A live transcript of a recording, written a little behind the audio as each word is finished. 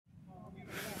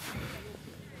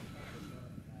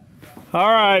All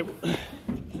right.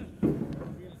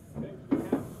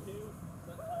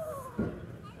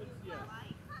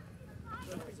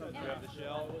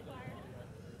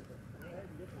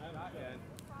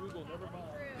 Google, never mind.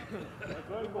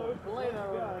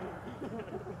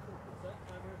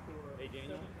 Hey,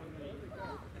 Daniel.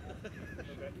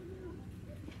 Okay.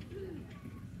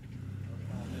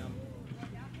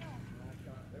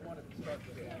 They wanted to start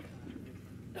this one.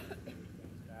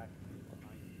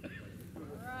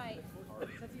 Right.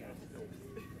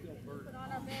 Put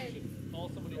on our bed.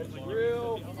 Call somebody. It's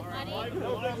real.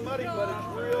 No, not muddy, but it's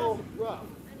real rough.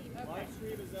 Live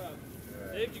stream is up.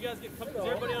 Dave, did you guys get coming? Is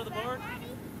everybody out of the barn?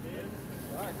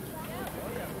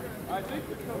 I think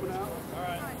they're coming out. All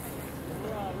right.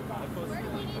 Where do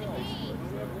we need to be?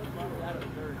 Out of the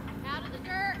dirt. Out of the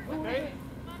dirt. Okay.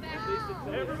 Come on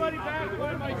back. Everybody back to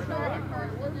my truck.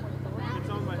 It's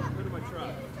on my hood of my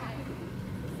truck.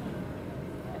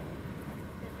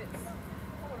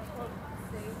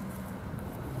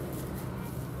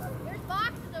 There's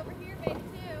boxes over here, maybe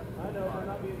too. I know, they're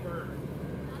not being burned.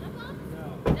 None of them?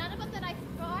 No. None of them that I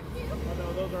can talk to? Oh,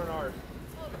 no, those aren't ours.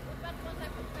 Oh, what about the ones I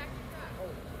put back in the truck?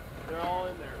 They're all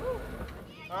in there.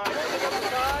 All right, I got the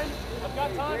time. I've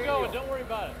got time going. Don't worry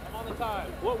about it. I'm on the time.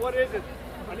 What is it?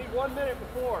 I need 1 minute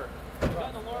before. I've got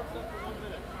an alarm set for 1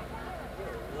 minute.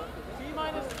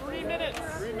 T-minus 3 minutes.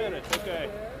 3 minutes, okay.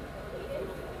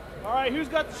 All right, who's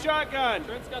got the shotgun?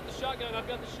 Trent's got the shotgun. I've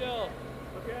got the shell.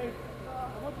 Okay. I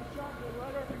want the shotgun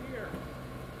right over here.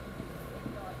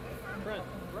 Trent,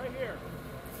 right here.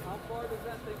 How far does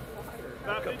that thing fire?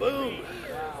 About 50 Kaboom. feet.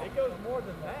 Wow. It goes more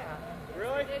than that.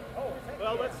 Really? Oh,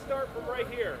 well, let's start from right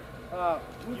here. Are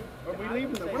we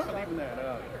leaving that? We're not leaving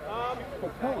that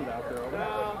propellant out there, are we?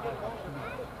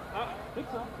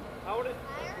 I want it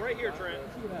right here, Trent.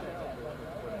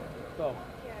 So,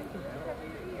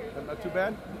 Not too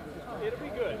bad? It'll be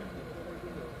good.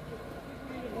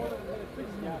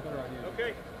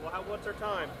 Okay, well, what's our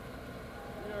time?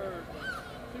 we're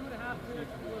 2.5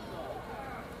 minutes to lift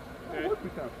off. It would be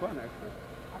kind of fun, actually.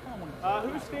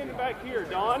 Who's standing back here,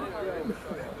 Don? As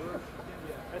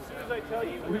soon as I tell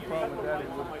you, will you cut the lights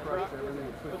on my truck?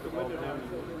 Put the window down.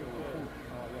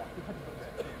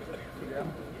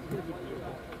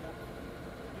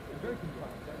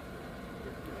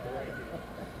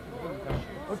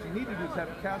 What you need to do is have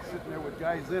a couch sitting there with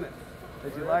guys in it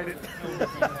as you light it.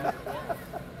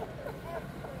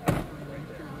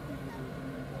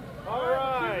 All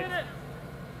right.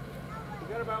 We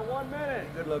got about 1 minute.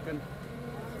 Good looking.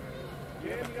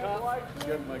 Yeah, you got the lights in?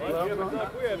 Got my gloves on.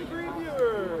 We have 3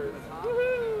 viewers.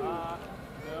 Woohoo! No.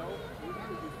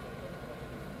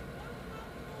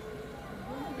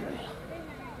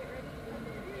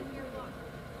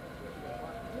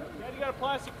 Dad, you got a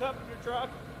plastic cup in your truck?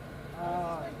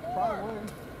 Probably.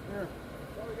 Here.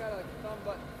 So we got a thumb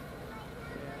button.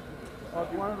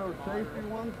 One of those safety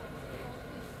ones.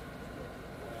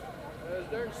 Is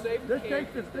there a safety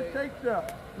Just take the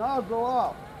nozzle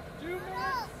off. 2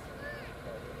 minutes?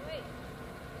 Wait.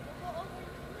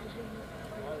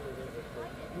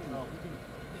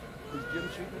 Is Jim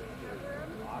shooting?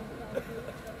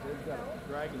 He's got a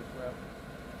dragon strap.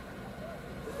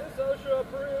 Is this OSHA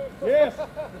approved? Yes.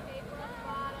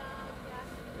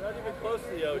 You're not even close to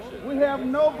the ocean. We have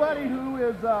nobody who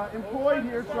is employed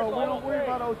here, so we don't worry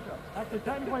about OSHA. Actually,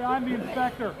 technically, I'm the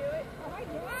inspector.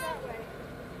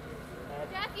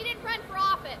 Jeff, you didn't run for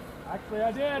office. Actually,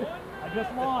 I did. I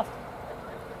just lost.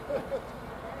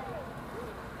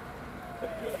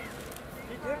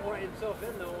 He did write himself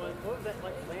in though. What was that,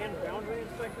 like land boundary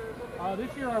inspector or something?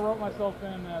 This year, I wrote myself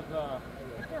in as I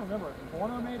can't remember,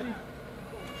 coroner maybe.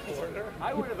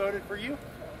 I would have voted for you.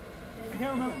 I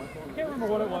can't remember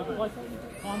what it was. It was like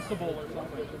constable or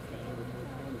something.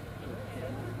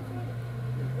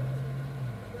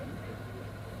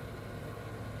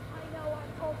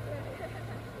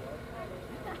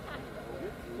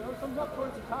 Throw some up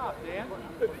towards the top, Dan.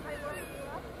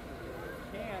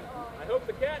 Can. I hope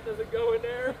the cat doesn't go in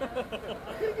there. Get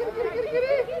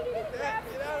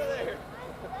out of there.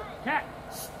 Cat!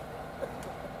 It's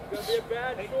gonna be a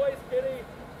bad choice, Kitty.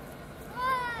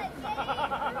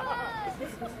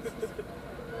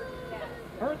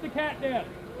 Hurt the cat dead.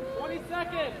 20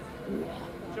 seconds.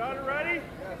 John, ready?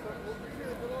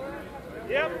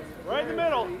 Yep, right in the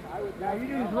middle. Yeah, you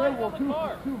didn't dribble too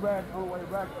bad on the way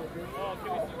back. Oh,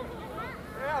 can we see?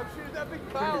 Yeah, I'm shooting that big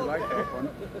Turn pile. your light off on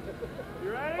it. You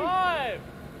ready? 5,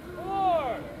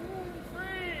 4, 3,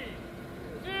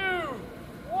 2,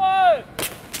 1.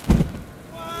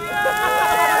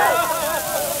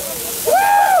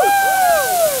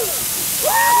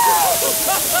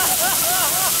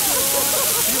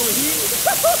 Feel the heat?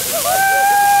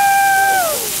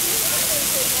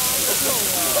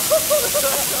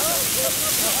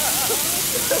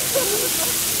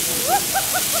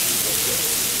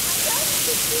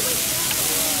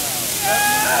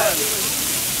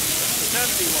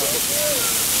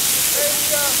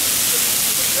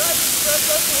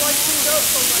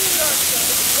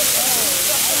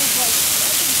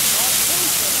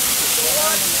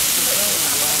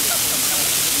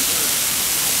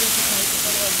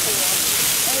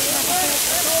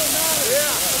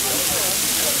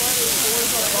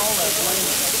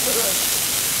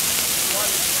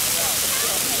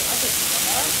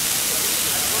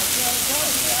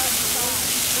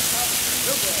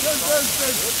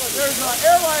 There's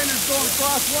airliners going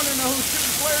across, wanting to know who's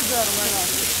shooting flares at them right now.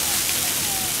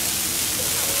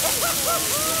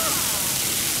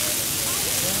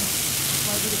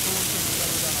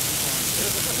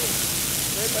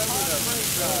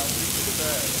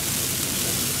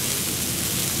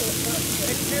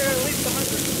 Next year, at least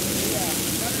 100.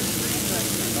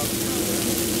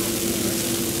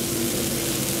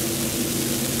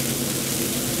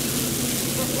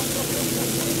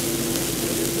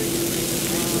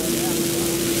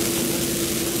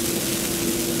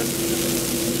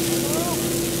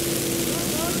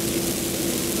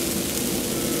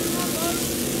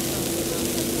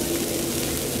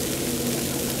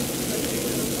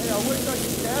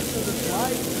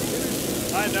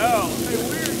 I know. Hey,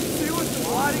 weird. See what's the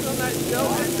lighting on that joke?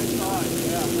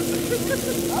 Yeah.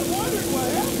 I wondered what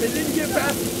happened. It didn't get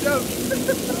past the joke.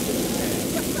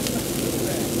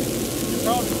 You're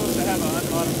probably supposed to have an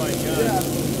unmodified gun. Yeah.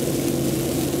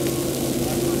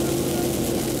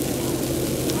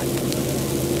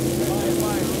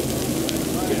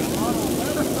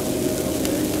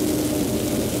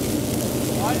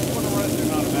 I just want to run through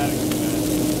an automatic defense.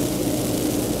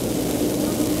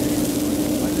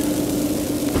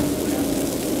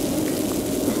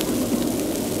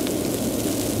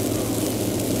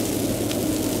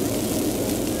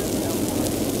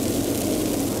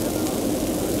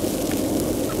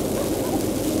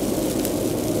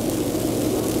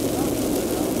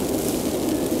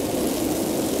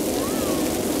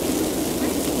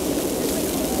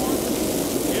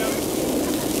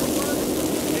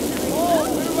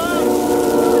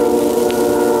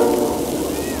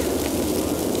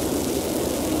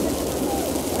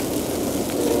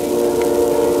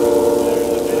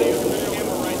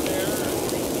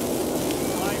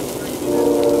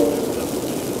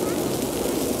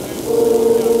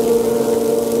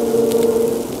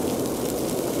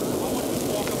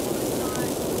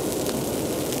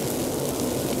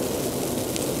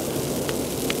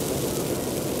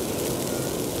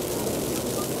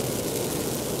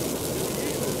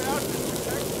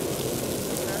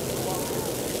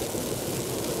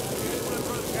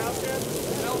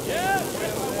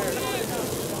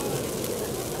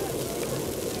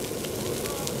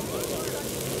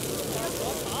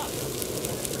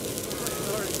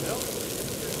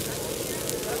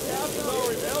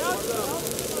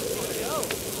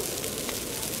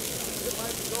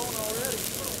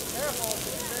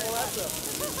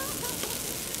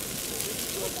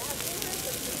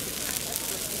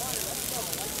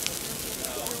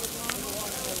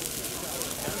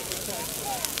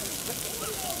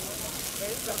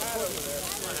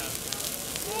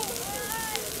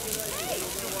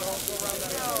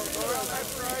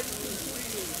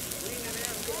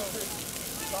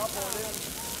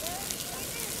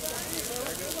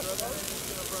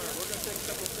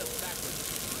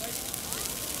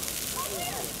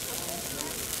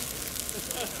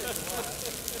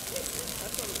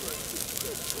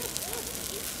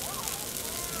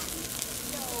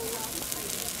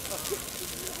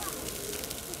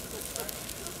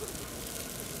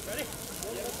 Ready?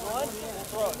 One.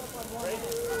 Throw it. Ready?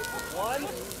 1,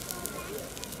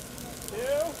 2,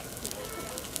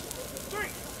 3.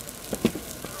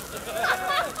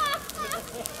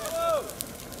 Whoa!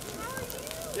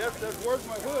 Jeff says, where's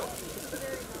my hood?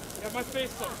 Yeah, my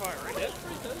face is on fire, right? Yeah,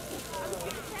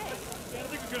 I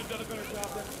think we could have done a better job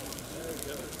there.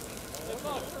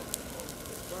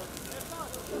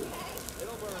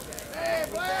 It'll burn. Hey,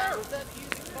 Blair! Was that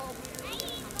easy call here?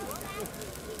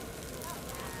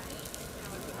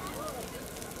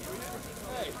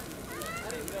 Hey, I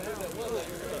didn't know who that was.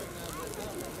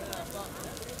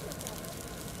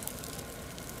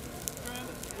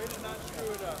 We did not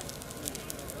screw it up.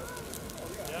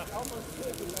 Yeah. Almost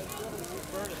did, but that gun was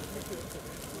burning.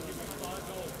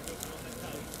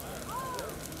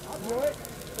 I'll do it.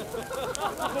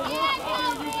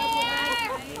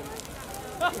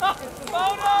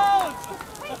 Photos!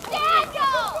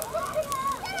 Daniel!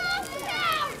 Get off the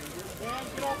couch! Dan,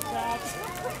 get off the couch.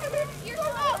 You're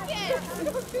smoking!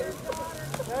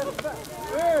 That's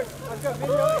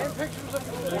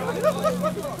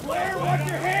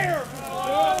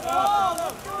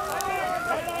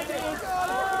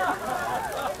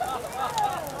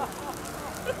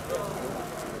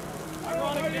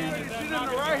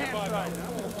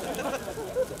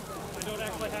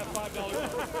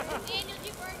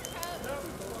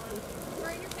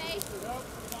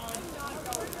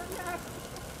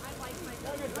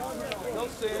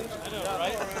sin. I know,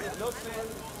 right? No sin.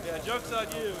 Yeah, joke's on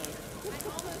you.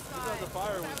 The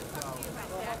fire was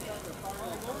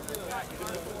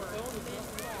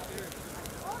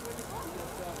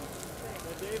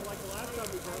Dave, like the last time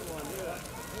we burned one, yeah.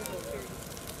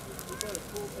 We got a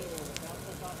cool thing on the couch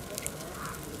on top of it.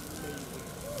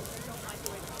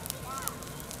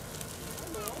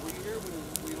 we here when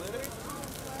we lit it.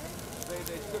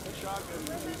 They took a shotgun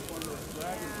and used one of those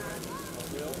dragon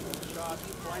shot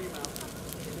flame out.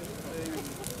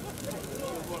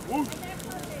 Whoosh!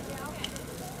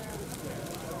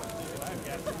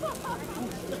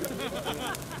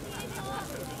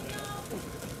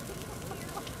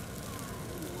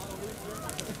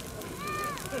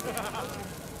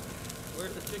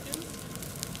 Where's the chickens?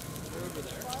 They're over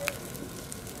there.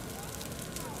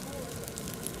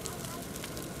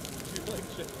 Do you like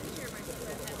chickens?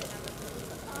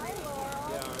 Hi, Laurel.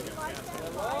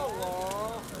 Hello,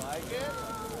 Laurel. Like it?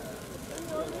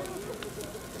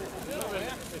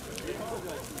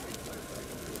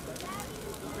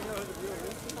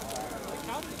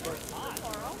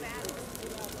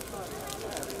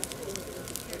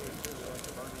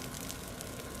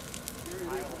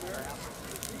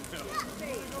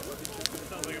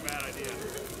 Sounds like a bad idea.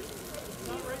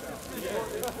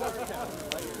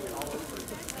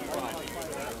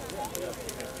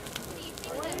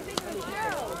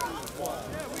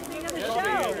 Sing of the Yeah,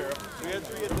 show. we had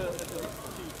 3 at the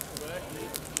chief.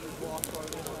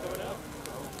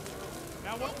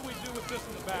 Now what can we do with this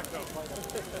in the backup? I'm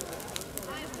looking.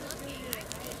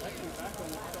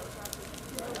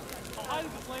 How high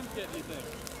does the flame get, do you think?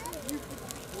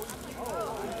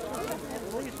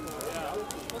 Yeah,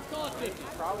 let's call it 50.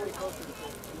 Probably closer to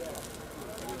 50.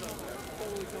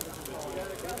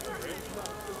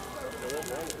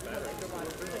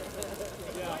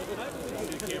 Yeah,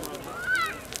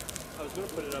 I was going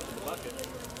to put it up in the bucket.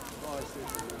 Oh, I see.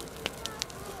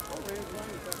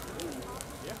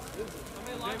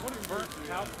 mean, what does burnt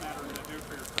couch matter going to do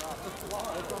for your crop?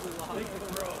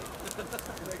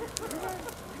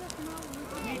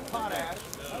 Need potash.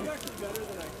 That's actually better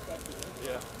than I expected.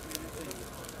 Yeah.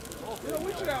 You know,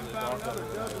 we should have about another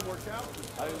dozen more couches.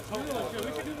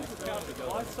 We could do this with couches.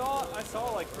 Well, I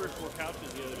saw like 3 or 4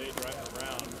 couches the other day driving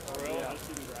around. For real? I just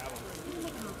didn't grab them.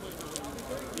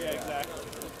 Yeah, exactly.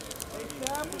 Hey,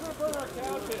 Sam, we're going to burn our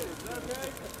couches. Is that okay?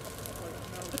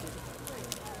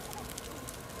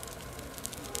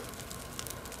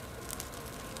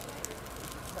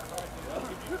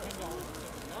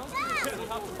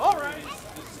 All right.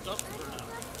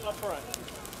 Up front.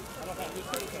 I don't have this.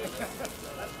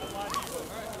 That's the line.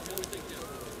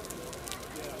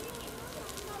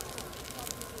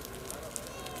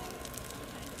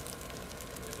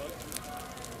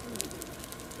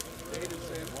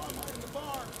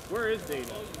 Where is Dana?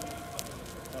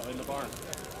 Oh, in the barn.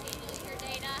 Your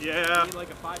data. Yeah. Need like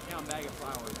a 5-pound bag of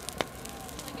flowers.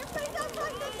 Your face looks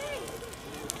like the thing.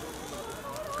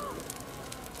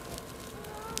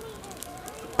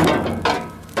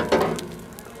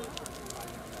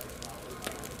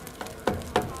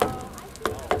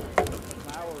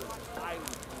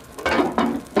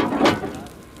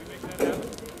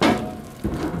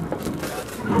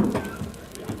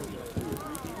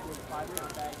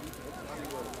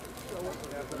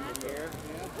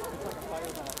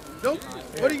 Nope.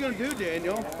 What are you going to do,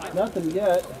 Daniel? Nothing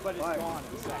yet. But it's gone.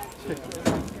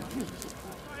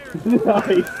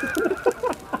 Nice.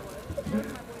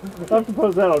 I have to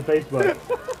post that on Facebook.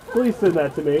 Please send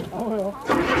that to me. I will.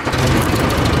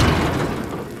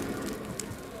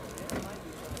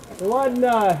 It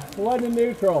wasn't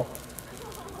neutral.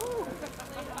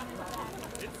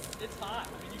 It's hot. I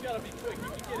mean, you got to be quick. You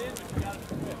can get in, but you got to be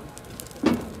quick.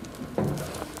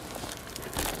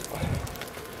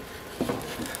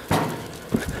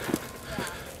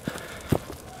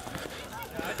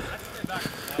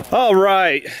 All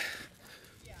right.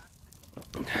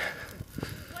 What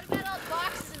about all the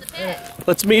boxes in the pit?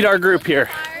 Let's meet our group here.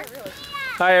 Fire.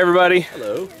 Hi, everybody.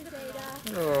 Hello.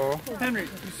 Henry,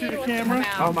 you see the camera?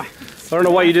 Oh my. I don't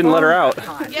know why you didn't let her out.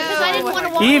 Because I didn't want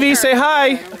to walk Evie, her. say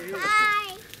hi.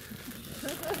 Hi.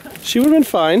 She would have been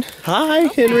fine. Hi,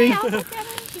 Henry. Going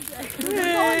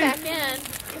back in.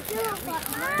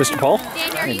 Mr. Paul.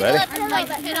 Dan, are you let the light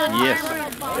hit on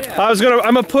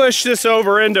I'm gonna push this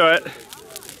over into it.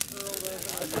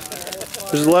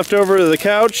 There's the leftover to the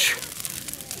couch.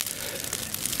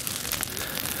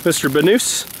 Mr.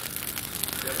 Banus.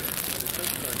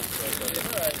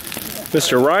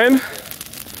 Mr. Ryan.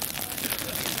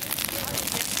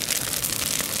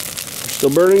 Still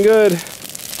burning good.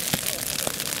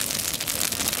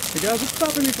 Hey guys, what's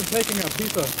stopping me from taking a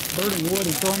piece of burning wood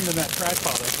and throwing it in that trash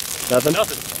pile there? Nothing?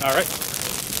 Nothing. All right.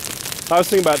 I was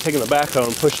thinking about taking the backhoe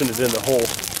and pushing it in the hole.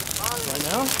 Right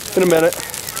now? In a minute.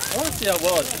 I want to see how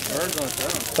well it just burns on its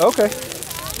own. Okay.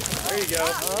 There you go.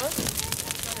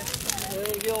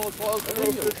 Get a little closer.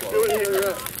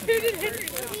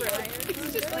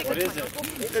 What is it?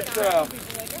 It's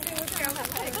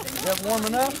is that warm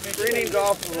enough? Reading's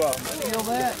off as well. Feel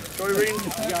that? Should we read?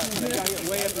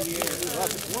 Way up in the air.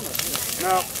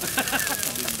 No.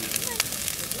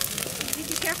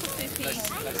 Be careful, Susie.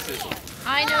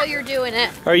 I know you're doing it.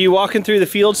 Are you walking through the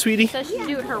field, sweetie? So she's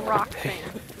doing her rock thing.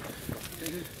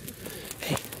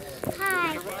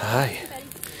 Hi. Hi.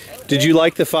 Did you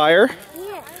like the fire?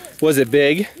 Yeah. Was it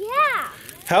big? Yeah.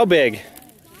 How big?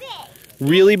 Big.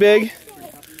 Really big?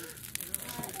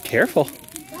 Careful.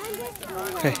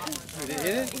 Okay.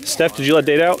 Steph, did you let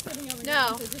Date out?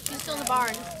 No, she's still in the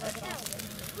barn.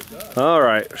 All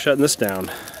right, shutting this down.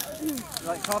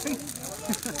 Like coffee?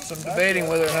 So I'm debating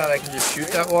whether or not I can just shoot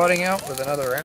that wadding out with another round.